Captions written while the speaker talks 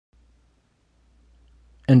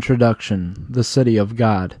Introduction. The City of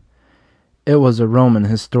God. It was a Roman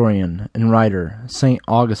historian and writer, St.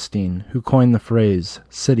 Augustine, who coined the phrase,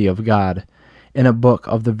 City of God, in a book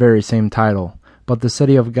of the very same title. But the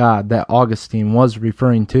City of God that Augustine was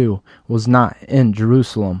referring to was not in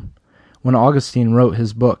Jerusalem. When Augustine wrote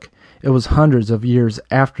his book, it was hundreds of years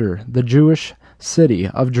after the Jewish city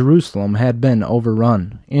of Jerusalem had been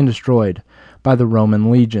overrun and destroyed by the Roman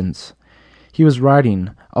legions. He was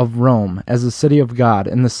writing of Rome as the city of God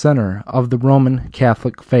in the center of the Roman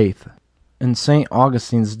Catholic faith. In St.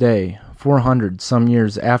 Augustine's day, 400 some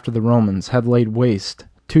years after the Romans had laid waste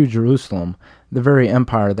to Jerusalem, the very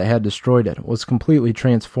empire that had destroyed it was completely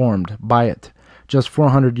transformed by it. Just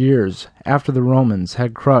 400 years after the Romans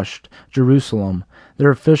had crushed Jerusalem,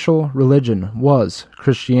 their official religion was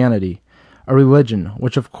Christianity, a religion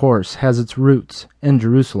which of course has its roots in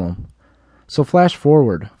Jerusalem. So flash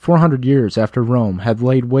forward 400 years after Rome had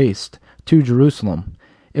laid waste to Jerusalem.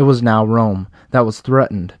 It was now Rome that was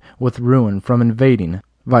threatened with ruin from invading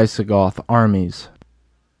Visigoth armies.